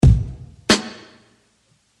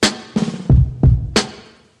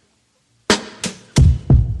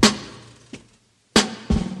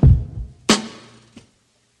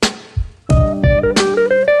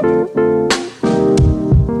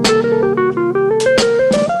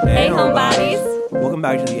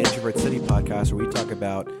back to the Introvert City podcast where we talk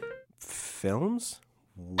about films?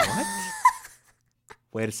 What?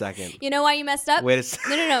 Wait a second. You know why you messed up? Wait a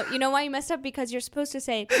second. No. You know why you messed up? Because you're supposed to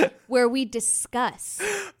say where we discuss.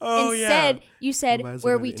 Oh, Instead, you said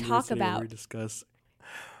where we talk about. Where we discuss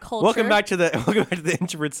Culture. Welcome back to the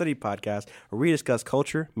Introvert City podcast where we discuss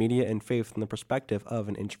culture, media, and faith from the perspective of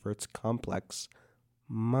an introvert's complex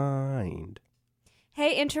mind.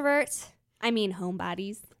 Hey, introverts. I mean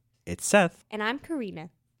homebodies. It's Seth. And I'm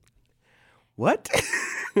Carina. What?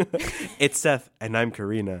 It's Seth, and I'm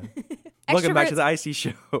Carina. Welcome back to the IC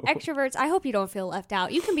show. Extroverts, I hope you don't feel left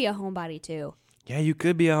out. You can be a homebody, too. Yeah, you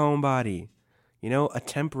could be a homebody. You know, a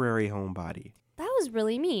temporary homebody. That was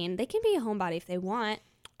really mean. They can be a homebody if they want.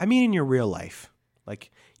 I mean, in your real life.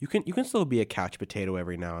 Like, you can still be a couch potato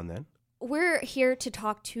every now and then. We're here to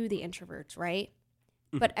talk to the introverts, right?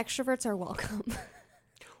 But extroverts are welcome.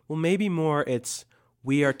 Well, maybe more it's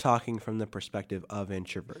we are talking from the perspective of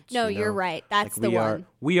introverts. No, you're right. That's like the one.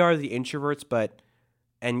 We are the introverts, but,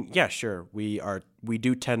 and yeah, sure, we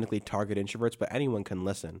do technically target introverts, but anyone can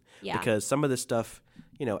listen. Yeah. Because some of this stuff,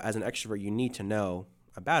 you know, as an extrovert, you need to know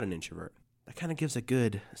about an introvert. That kind of gives a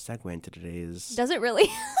good segue into today's Does it really?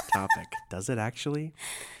 topic. Does it actually?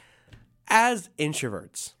 As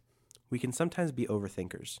introverts, we can sometimes be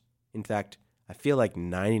overthinkers. In fact, I feel like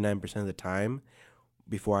 99% of the time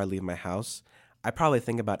before I leave my house, I probably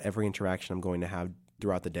think about every interaction I'm going to have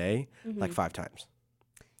throughout the day like 5 times.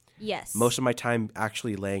 Yes. Most of my time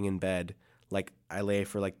actually laying in bed, like I lay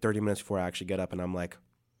for like 30 minutes before I actually get up and I'm like,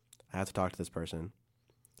 I have to talk to this person.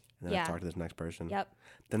 And then I have to talk to this next person. Yep.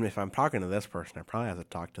 Then if I'm talking to this person, I probably have to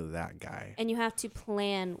talk to that guy. And you have to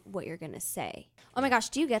plan what you're going to say. Oh my gosh,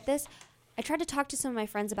 do you get this? I tried to talk to some of my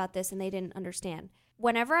friends about this and they didn't understand.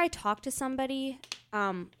 Whenever I talk to somebody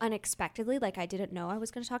unexpectedly, like I didn't know I was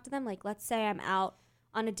going to talk to them, like let's say I'm out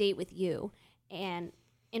on a date with you and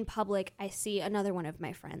in public I see another one of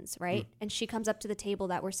my friends, right? And she comes up to the table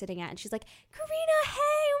that we're sitting at and she's like, Carina, hey,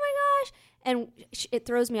 oh my gosh. And it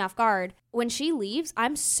throws me off guard. When she leaves,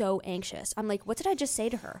 I'm so anxious. I'm like, what did I just say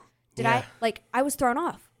to her? I was thrown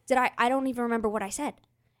off. I don't even remember what I said.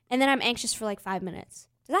 And then I'm anxious for like 5 minutes.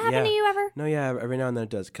 Does that happen to you ever? No, yeah, every now and then it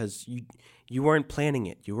does because you weren't planning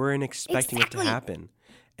it. You weren't expecting it to happen.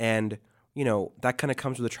 And, you know, that kind of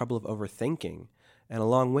comes with the trouble of overthinking. And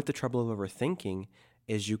along with the trouble of overthinking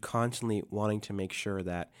is you constantly wanting to make sure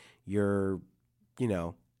that you're, you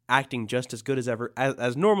know, acting just as good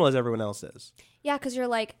as normal as everyone else is. Yeah, because you're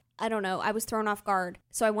like, I don't know, I was thrown off guard,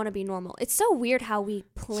 so I want to be normal. It's so weird how we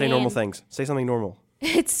plan. Say normal things. Say something normal.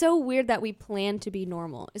 It's so weird that we plan to be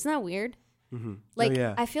normal. Isn't that weird? Mm-hmm. Like,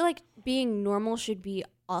 I feel like being normal should be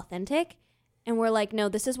authentic. And we're like, no,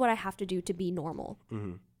 this is what I have to do to be normal.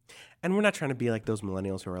 Mm-hmm. And we're not trying to be like those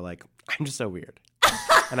millennials who are like, I'm just so weird.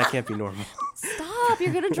 And I can't be normal. Stop.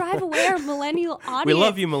 You're going to drive away our millennial audience. We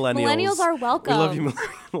love you, millennials. Millennials are welcome. We love you,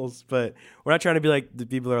 millennials. But we're not trying to be like the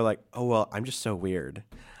people who are like, oh, well, I'm just so weird.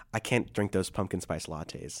 I can't drink those pumpkin spice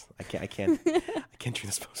lattes. I can't drink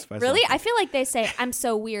those pumpkin spice Really? lattes. I feel like they say, I'm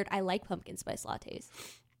so weird. I like pumpkin spice lattes.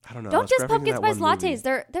 I don't know. Don't just pumpkin spice lattes.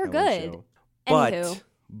 They're good.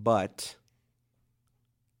 But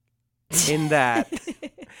in that,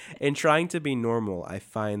 in trying to be normal, I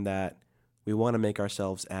find that we want to make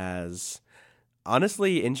ourselves as,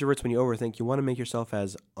 honestly, introverts, when you overthink, you want to make yourself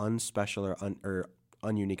as unspecial or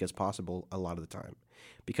ununique as possible a lot of the time.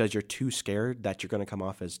 Because you're too scared that you're going to come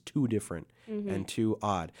off as too different and too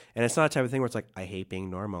odd. And it's not a type of thing where it's like, I hate being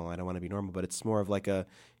normal. I don't want to be normal. But it's more of like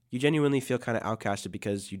you genuinely feel kind of outcasted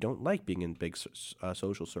because you don't like being in big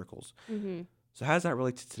social circles. Mm-hmm. So how does that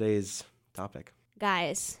relate to today's topic?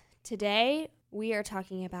 Guys, today we are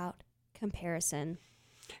talking about comparison.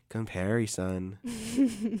 Comparison.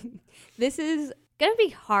 This is going to be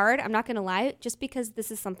hard, I'm not going to lie, just because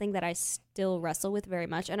this is something that I still wrestle with very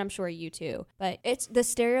much, and I'm sure you too. But the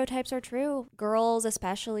stereotypes are true. Girls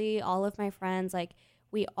especially, all of my friends, like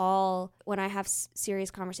we all, when I have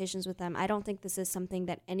serious conversations with them, I don't think this is something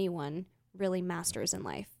that anyone really masters in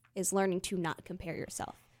life, is learning to not compare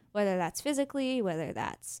yourself. Whether that's physically, whether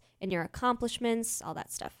that's in your accomplishments, all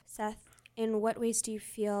that stuff. Seth, in what ways do you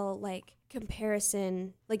feel like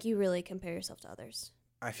comparison, like you really compare yourself to others?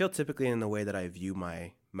 I feel typically in the way that I view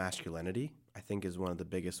my masculinity, I think is one of the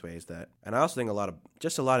biggest ways that, and I also think a lot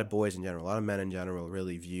of boys in general, a lot of men in general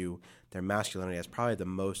really view their masculinity as probably the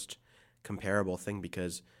most comparable thing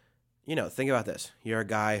because, you know, think about this. You're a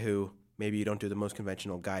guy who maybe you don't do the most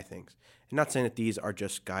conventional guy things. And not saying that these are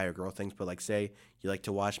just guy or girl things, but like say you like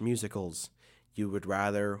to watch musicals, you would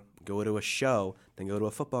rather go to a show than go to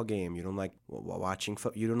a football game. You don't like watching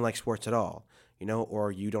you don't like sports at all,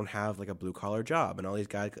 or you don't have like a blue collar job, and all these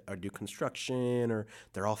guys do construction, or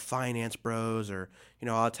they're all finance bros, or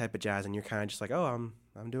all that type of jazz, and you're kind of just like, oh,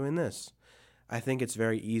 I'm doing this. I think it's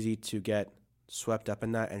very easy to get swept up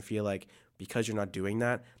in that and feel like because you're not doing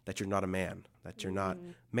that you're not a man, that you're not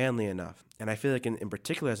manly enough. And I feel like in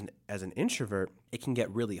particular as an introvert, it can get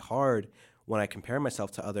really hard when I compare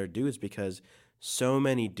myself to other dudes, because so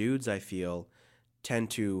many dudes, I feel, tend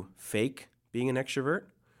to fake being an extrovert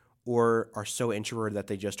or are so introverted that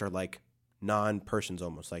they just are like non-persons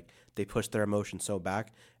almost. Like they push their emotions so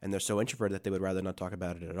back and they're so introverted that they would rather not talk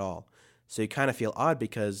about it at all. So you kind of feel odd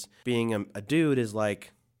because being a dude is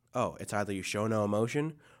like, oh, it's either you show no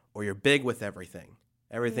emotion or you're big with everything.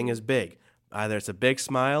 Everything is big. Either it's a big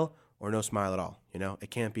smile or no smile at all.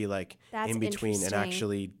 It can't be like in between and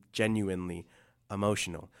actually genuinely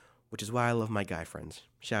emotional, which is why I love my guy friends.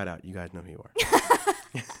 Shout out. You guys know who you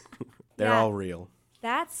are. They're all real.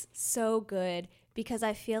 That's so good, because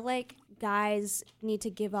I feel like guys need to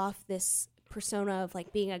give off this persona of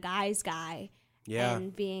like being a guy's guy. Yeah.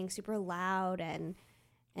 And being super loud and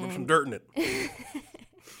put some dirt in it.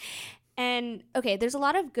 And okay, there's a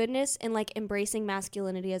lot of goodness in like embracing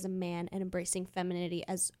masculinity as a man and embracing femininity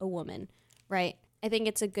as a woman, right? I think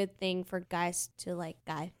it's a good thing for guys to like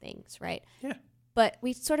guy things, right? Yeah. But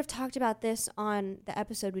we sort of talked about this on the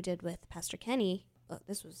episode we did with Pastor Kenny.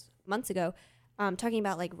 This was months ago, talking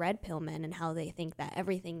about like red pill men and how they think that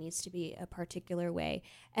everything needs to be a particular way.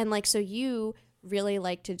 And like, so you really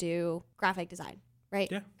like to do graphic design,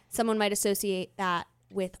 right? Yeah. Someone might associate that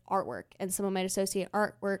with artwork, and someone might associate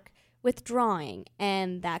artwork with drawing,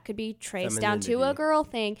 and that could be traced down to a girl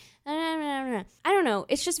thing. I don't know.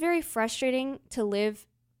 It's just very frustrating to live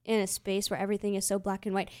in a space where everything is so black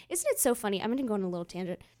and white. Isn't it so funny? I'm going to go on a little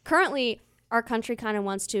tangent. Currently, our country kind of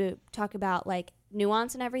wants to talk about like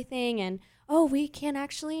nuance and everything, and we can't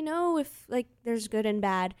actually know if like there's good and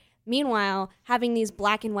bad. Meanwhile, having these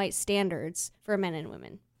black and white standards for men and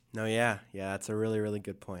women. No, yeah, that's a really, really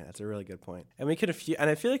good point. And we could and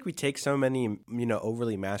I feel like we take so many,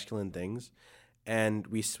 overly masculine things, and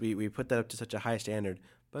we put that up to such a high standard.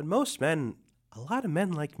 But most men, a lot of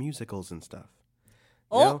men like musicals and stuff.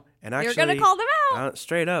 And actually, you're gonna call them out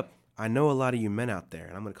straight up. I know a lot of you men out there,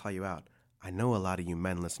 and I'm gonna call you out. I know a lot of you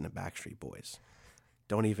men listen to Backstreet Boys.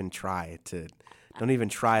 Don't even try to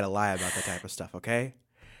lie about that type of stuff, okay?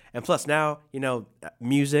 And plus now,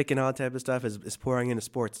 music and all that type of stuff is pouring into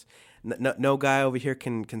sports. No guy over here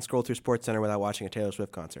can scroll through SportsCenter without watching a Taylor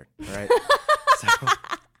Swift concert, all right?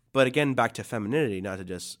 But again, back to femininity, not to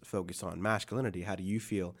just focus on masculinity. How do you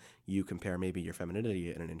feel you compare maybe your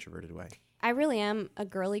femininity in an introverted way? I really am a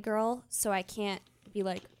girly girl, so I can't be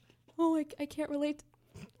like, I can't relate.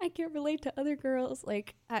 I can't relate to other girls.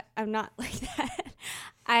 Like, I'm not like that.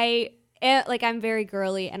 I'm very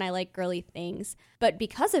girly and I like girly things. But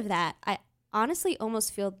because of that, I honestly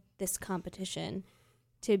almost feel this competition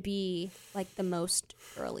to be like the most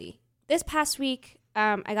girly. This past week,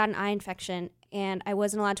 I got an eye infection and I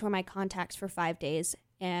wasn't allowed to wear my contacts for 5 days,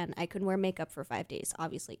 and I couldn't wear makeup for 5 days,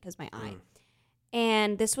 obviously, because my eye.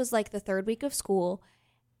 And this was like the third week of school,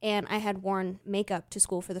 and I had worn makeup to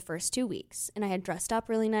school for the first 2 weeks, and I had dressed up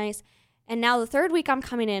really nice. And now the third week I'm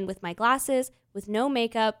coming in with my glasses, with no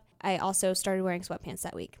makeup. I also started wearing sweatpants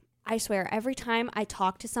that week. I swear, every time I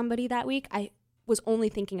talked to somebody that week, I was only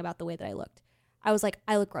thinking about the way that I looked. I was like,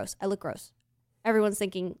 I look gross. Everyone's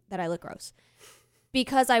thinking that I look gross.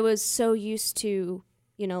 Because I was so used to,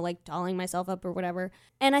 like dolling myself up or whatever.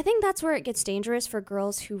 And I think that's where it gets dangerous for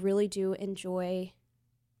girls who really do enjoy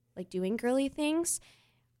like doing girly things.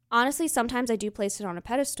 Honestly, sometimes I do place it on a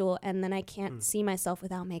pedestal and then I can't see myself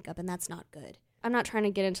without makeup, and that's not good. I'm not trying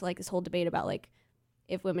to get into like this whole debate about like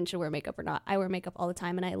if women should wear makeup or not. I wear makeup all the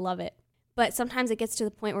time and I love it. But sometimes it gets to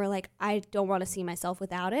the point where like I don't want to see myself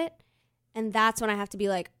without it. And that's when I have to be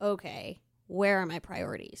like, okay, where are my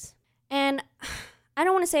priorities? And I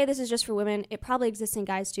don't want to say this is just for women. It probably exists in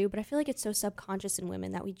guys too, but I feel like it's so subconscious in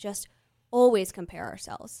women that we just always compare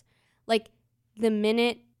ourselves. Like the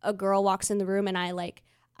minute a girl walks in the room and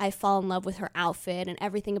I fall in love with her outfit and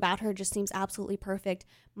everything about her just seems absolutely perfect,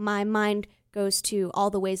 my mind goes to all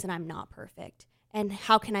the ways that I'm not perfect. And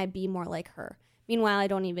how can I be more like her? Meanwhile, I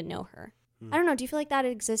don't even know her. I don't know. Do you feel like that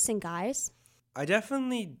exists in guys? I don't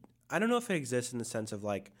know if it exists in the sense of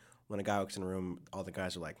like when a guy walks in a room, all the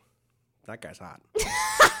guys are like, that guy's hot.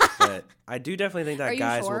 But I do definitely think that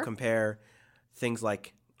guys will compare things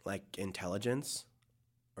like intelligence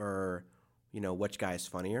or, which guy is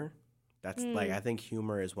funnier. That's like, I think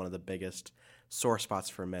humor is one of the biggest sore spots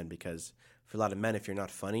for men, because for a lot of men, if you're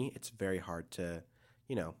not funny, it's very hard to,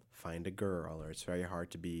 find a girl, or it's very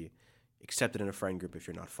hard to be accepted in a friend group if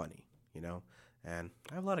you're not funny, And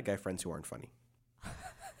I have a lot of guy friends who aren't funny.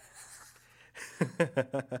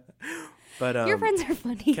 But Your friends are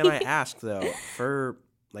funny. can I ask though, for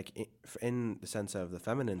like in the sense of the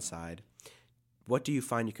feminine side, what do you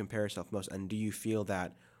find you compare yourself most, and do you feel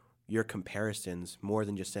that your comparisons, more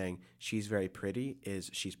than just saying she's very pretty,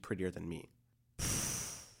 is she's prettier than me,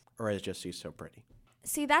 or is just she's so pretty?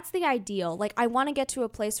 See, that's the ideal. Like, I want to get to a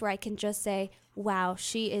place where I can just say, wow,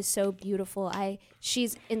 she is so beautiful.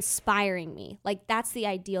 She's inspiring me. Like, that's the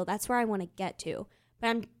ideal. That's where I want to get to. But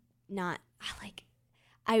I'm not,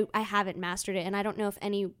 I haven't mastered it, and I don't know if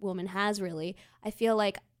any woman has really. I feel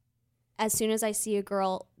like as soon as I see a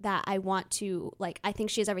girl that I want to, I think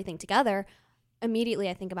she has everything together, immediately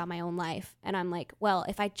I think about my own life. And I'm like, well,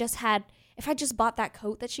 if I just bought that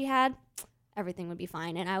coat that she had, everything would be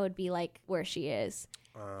fine, and I would be like where she is.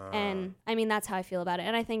 And I mean, that's how I feel about it.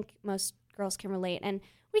 And I think most girls can relate. And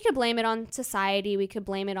we could blame it on society. We could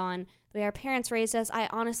blame it on the way our parents raised us. I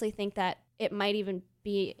honestly think that it might even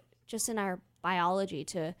be just in our biology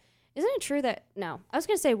to, isn't it true that, no, I was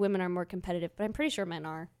going to say women are more competitive, but I'm pretty sure men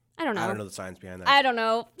are. I don't know. I don't know the science behind that. I don't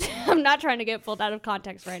know. I'm not trying to get pulled out of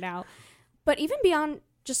context right now. But even beyond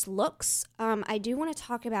just looks, I do want to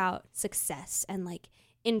talk about success and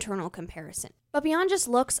internal comparison. But beyond just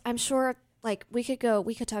looks, I'm sure we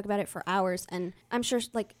could talk about it for hours, and I'm sure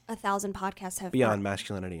 1,000 podcasts have beyond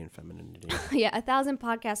masculinity and femininity. Yeah, 1,000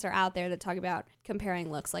 podcasts are out there that talk about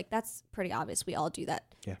comparing looks. That's pretty obvious. We all do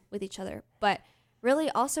that with each other. But really,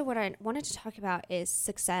 also what I wanted to talk about is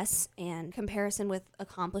success and comparison with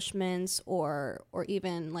accomplishments or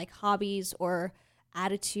even hobbies or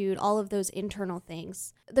attitude, all of those internal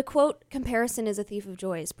things. The quote, "comparison is a thief of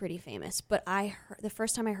joy," is pretty famous, but the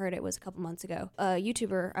first time I heard it was a couple months ago. A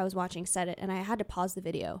YouTuber I was watching said it, and I had to pause the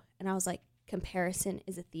video, and I was like, comparison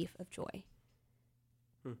is a thief of joy.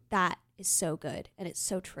 That is so good, and it's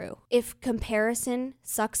so true. If comparison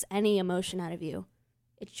sucks any emotion out of you,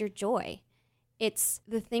 it's your joy. It's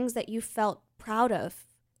the things that you felt proud of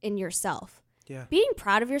in yourself. Yeah. Being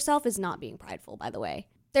proud of yourself is not being prideful, by the way.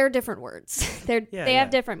 They're different words. They have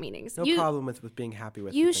different meanings. No problem with being happy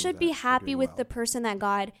with. You should be happy with the person that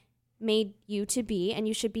God made you to be, and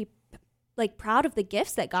you should be proud of the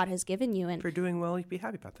gifts that God has given you. And if you're doing well, you be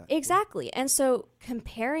happy about that. Exactly. And so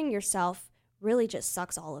comparing yourself really just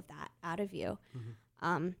sucks all of that out of you.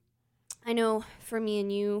 Mm-hmm. I know for me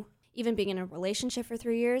and you, even being in a relationship for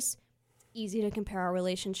 3 years, it's easy to compare our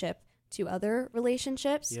relationship to other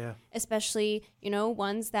relationships, especially,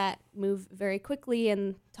 ones that move very quickly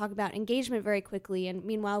and talk about engagement very quickly. And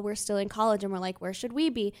meanwhile, we're still in college and we're like, where should we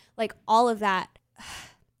be? All of that,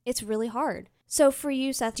 it's really hard. So for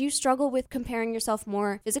you, Seth, do you struggle with comparing yourself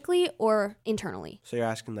more physically or internally? So you're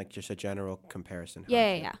asking just a general comparison?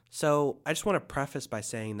 Yeah. So I just want to preface by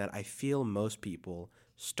saying that I feel most people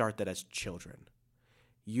start that as children,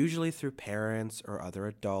 usually through parents or other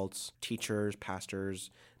adults, teachers,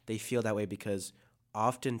 pastors. They feel that way because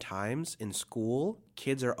oftentimes in school,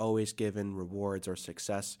 kids are always given rewards or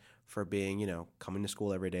success for being, coming to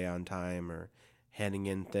school every day on time, or handing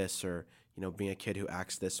in this, or, being a kid who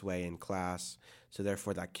acts this way in class. So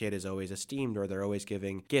therefore that kid is always esteemed, or they're always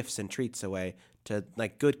giving gifts and treats away to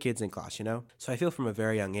good kids in class, So I feel from a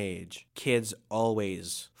very young age, kids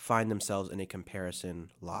always find themselves in a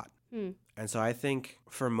comparison lot. And so I think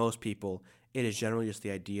for most people, it is generally just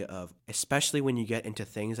the idea of, especially when you get into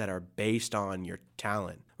things that are based on your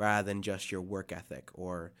talent rather than just your work ethic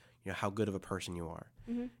or how good of a person you are.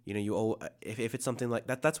 Mm-hmm. If it's something like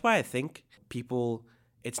that, that's why I think people,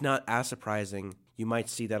 it's not as surprising. You might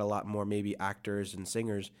see that a lot more, maybe actors and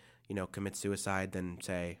singers, commit suicide than,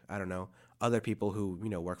 say, I don't know, other people who,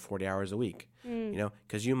 work 40 hours a week,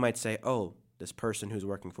 because you might say, oh, this person who's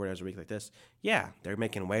working 40 hours a week like this, they're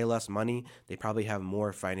making way less money. They probably have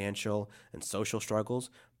more financial and social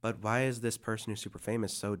struggles. But why is this person who's super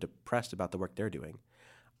famous so depressed about the work they're doing?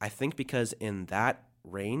 I think because in that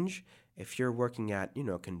range, if you're working at,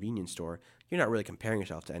 a convenience store, you're not really comparing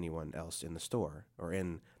yourself to anyone else in the store or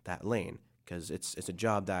in that lane, because it's a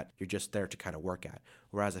job that you're just there to kind of work at.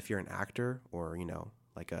 Whereas if you're an actor or,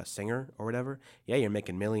 like a singer or whatever, you're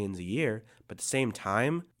making millions a year, but at the same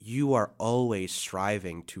time, you are always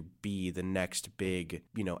striving to be the next big,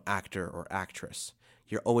 actor or actress.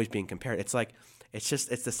 You're always being compared. It's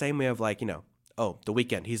it's the same way of oh, The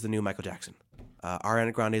Weeknd, he's the new Michael Jackson.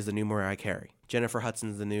 Ariana Grande is the new Mariah Carey. Jennifer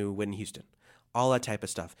Hudson's the new Whitney Houston. All that type of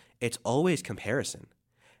stuff. It's always comparison.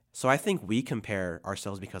 So I think we compare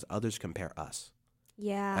ourselves because others compare us.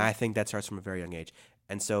 Yeah. And I think that starts from a very young age.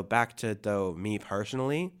 And so back to, though, me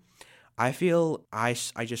personally, I feel I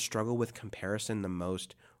just struggle with comparison the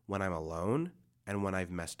most when I'm alone and when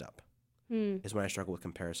I've messed up is when I struggle with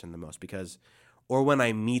comparison the most or when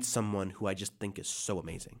I meet someone who I just think is so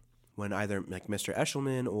amazing. When either like Mr.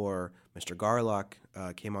 Eshelman or Mr. Garlock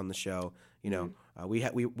came on the show,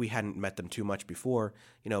 we hadn't met them too much before,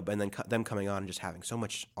 and then them coming on and just having so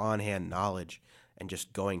much on-hand knowledge and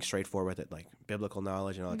just going straight forward with it, like biblical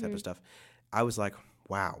knowledge and all that type of stuff. I was like,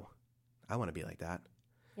 wow, I want to be like that.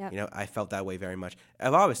 Yep. I felt that way very much.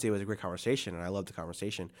 Obviously, it was a great conversation, and I loved the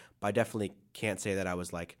conversation, but I definitely can't say that I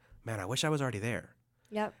was like, man, I wish I was already there.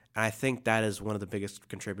 Yep. And I think that is one of the biggest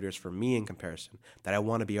contributors for me in comparison, that I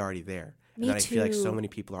want to be already there. Me and that too. I feel like so many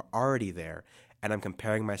people are already there, and I'm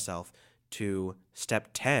comparing myself to step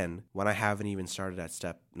 10 when I haven't even started at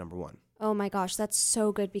step number 1. Oh my gosh, that's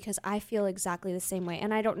so good because I feel exactly the same way.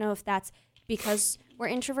 And I don't know if that's because we're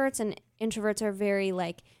introverts, and introverts are very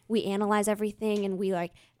like, we analyze everything and we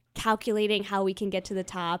like calculating how we can get to the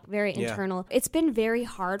top, very internal. It's been very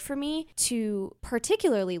hard for me to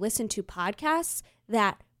particularly listen to podcasts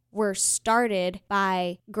that were started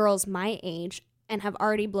by girls my age and have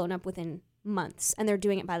already blown up within months, and they're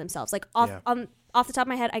doing it by themselves. Like off the top of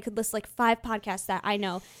my head, I could list like 5 podcasts that I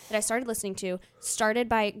know that I started listening to, started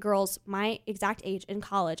by girls my exact age in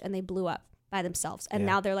college, and they blew up by themselves. And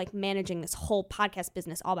now they're like managing this whole podcast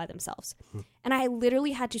business all by themselves. And I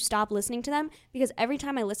literally had to stop listening to them because every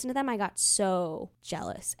time I listened to them, I got so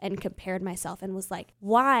jealous and compared myself and was like,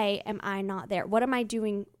 why am I not there? What am I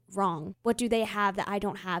doing wrong? What do they have that I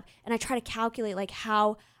don't have? And I try to calculate like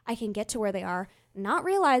how I can get to where they are, not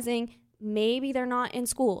realizing maybe they're not in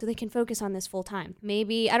school so they can focus on this full time.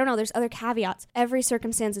 Maybe, I don't know, there's other caveats. Every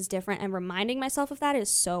circumstance is different, and reminding myself of that is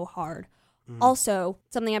so hard. Also,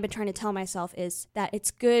 something I've been trying to tell myself is that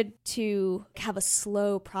it's good to have a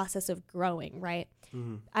slow process of growing, right?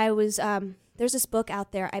 I was, there's this book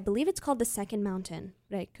out there, I believe it's called The Second Mountain,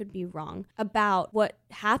 but I could be wrong, about what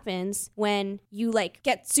happens when you like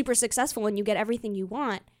get super successful and you get everything you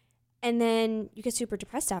want, and then you get super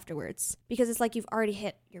depressed afterwards because it's like you've already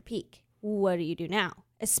hit your peak. What do you do now?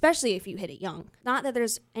 Especially if you hit it young. Not that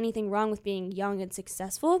there's anything wrong with being young and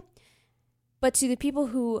successful, but to the people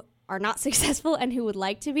who are not successful and who would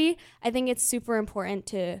like to be, I think it's super important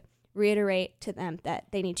to reiterate to them that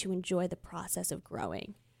they need to enjoy the process of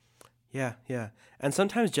growing. Yeah. And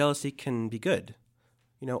sometimes jealousy can be good,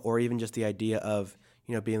 or even just the idea of,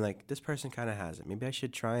 being like, this person kind of has it. Maybe I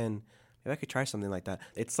could try something like that.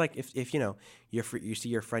 It's like if you see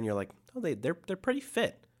your friend, you're like, oh, they're pretty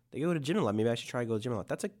fit. They go to gym a lot. Maybe I should try to go to gym a lot.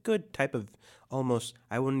 That's a good type of almost,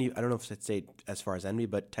 I don't know if I'd say as far as envy,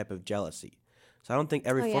 but type of jealousy. So I don't think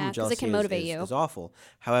every form of jealousy it can motivate you. is awful.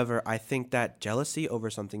 However, I think that jealousy over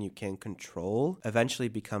something you can control eventually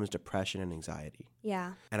becomes depression and anxiety.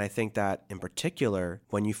 Yeah. And I think that in particular,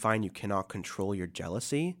 when you find you cannot control your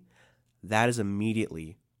jealousy, that is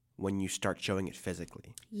immediately when you start showing it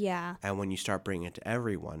physically. Yeah. And when you start bringing it to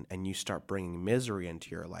everyone and you start bringing misery into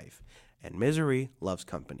your life. And misery loves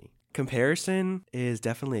company. Comparison is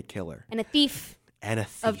definitely a killer. And a thief. And a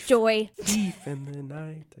thief. Of joy. Thief in the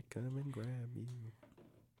night, I come and grab you.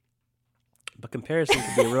 But comparison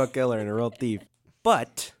can be a real killer and a real thief.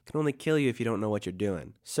 But can only kill you if you don't know what you're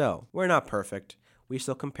doing. So, we're not perfect. We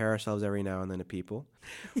still compare ourselves every now and then to people.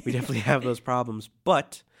 We definitely have those problems.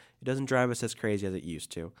 But it doesn't drive us as crazy as it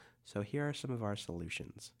used to. So here are some of our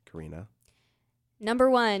solutions, Carina. Number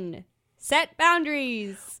 1, set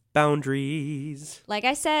boundaries. Boundaries. Like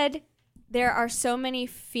I said, there are so many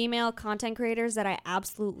female content creators that I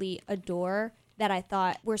absolutely adore that I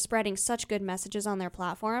thought were spreading such good messages on their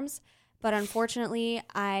platforms. But unfortunately,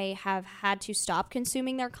 I have had to stop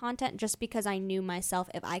consuming their content just because I knew myself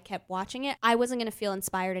if I kept watching it, I wasn't going to feel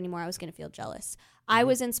inspired anymore. I was going to feel jealous. I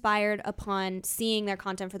was inspired upon seeing their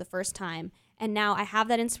content for the first time. And now I have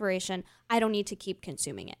that inspiration. I don't need to keep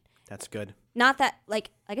consuming it. That's good. Not that,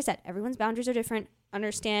 like I said, everyone's boundaries are different.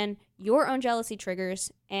 Understand your own jealousy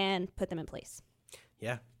triggers and put them in place.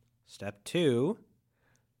 Yeah. Step 2,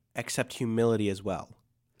 accept humility as well.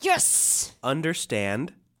 Yes!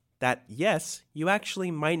 Understand that, yes, you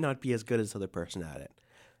actually might not be as good as the other person at it.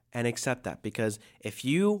 And accept that, because if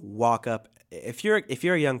you walk up, if you're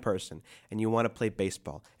a young person and you want to play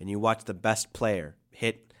baseball and you watch the best player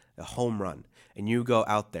hit a home run and you go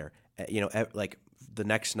out there, like the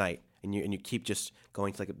next night, and you keep just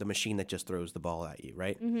going to like the machine that just throws the ball at you,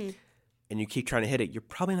 right? Mm-hmm. And you keep trying to hit it, you're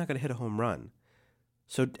probably not going to hit a home run.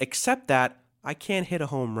 So accept that I can't hit a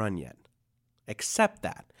home run yet. Accept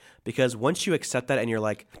that. Because once you accept that and you're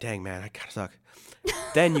like, dang, man, I kind of suck,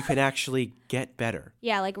 then you can actually get better.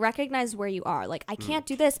 Yeah, like recognize where you are. Like, I can't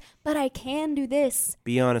do this, but I can do this.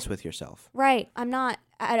 Be honest with yourself. Right. I'm not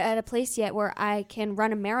at a place yet where I can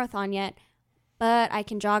run a marathon yet, but I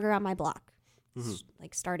can jog around my block.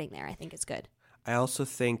 Like, starting there, I think is good. I also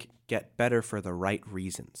think get better for the right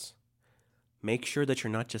reasons. Make sure that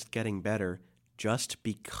you're not just getting better just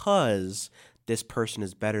because this person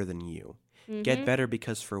is better than you. Get better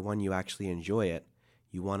because for one, you actually enjoy it.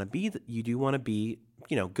 You do want to be,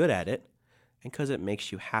 good at it, and because it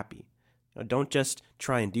makes you happy. Don't just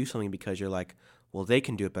try and do something because you're like, well, they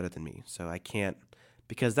can do it better than me, so I can't,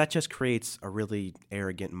 because that just creates a really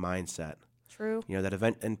arrogant mindset. True. That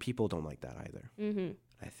event, and people don't like that either.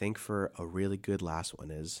 I think for a really good last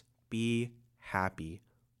one is be happy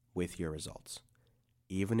with your results.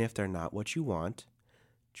 Even if they're not what you want,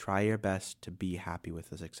 try your best to be happy with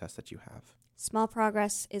the success that you have. Small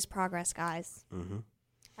progress is progress, guys.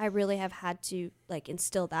 I really have had to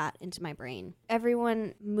instill that into my brain.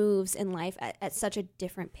 Everyone moves in life at such a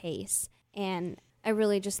different pace. And I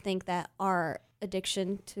really just think that our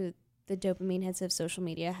addiction to the dopamine hits of social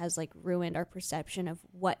media has ruined our perception of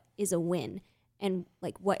what is a win and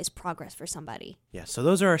what is progress for somebody. Yeah, so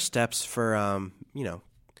those are our steps for,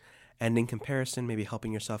 ending comparison, maybe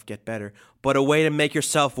helping yourself get better. But a way to make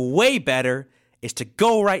yourself way better is to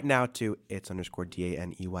go right now to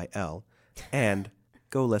its_DANEYL and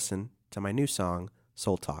go listen to my new song,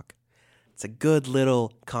 Soul Talk. It's a good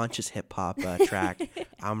little conscious hip-hop track.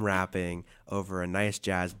 I'm rapping over a nice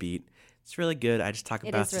jazz beat. It's really good. I just talk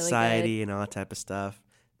about society and all that type of stuff.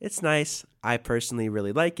 It's nice. I personally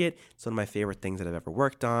really like it. It's one of my favorite things that I've ever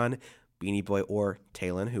worked on. Beanie Boy or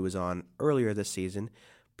Talon, who was on earlier this season,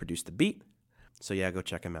 produced the beat. So yeah, go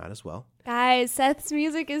check him out as well. Guys, Seth's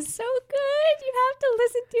music is so good. You have to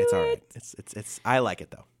listen to it. It's all right. It's I like it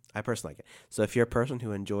though. I personally like it. So if you're a person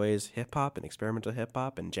who enjoys hip hop and experimental hip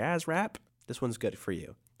hop and jazz rap, this one's good for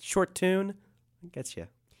you. Short tune, gets you.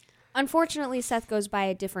 Unfortunately, Seth goes by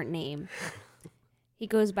a different name. He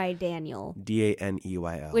goes by Daniel.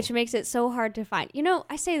 DANEYL. Which makes it so hard to find.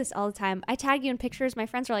 I say this all the time. I tag you in pictures. My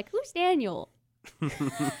friends are like, who's Daniel?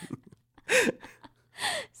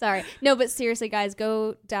 Sorry. No, but seriously, guys,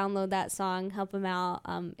 go download that song. Help him out.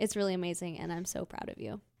 It's really amazing, and I'm so proud of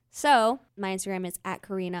you. So my Instagram is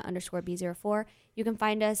 @Carina_B04. You can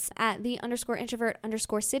find us at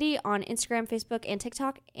 _introvert_city on Instagram, Facebook, and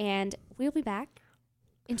TikTok. And we'll be back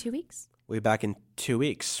in 2 weeks. We'll be back in 2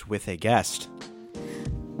 weeks with a guest.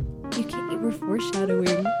 We're foreshadowing.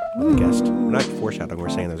 A guest. We're not foreshadowing. We're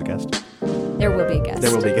saying there's a guest. There will be a guest.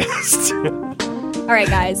 There will be a guest. All right,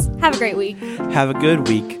 guys. Have a great week. Have a good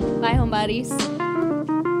week. Bye, homebodies.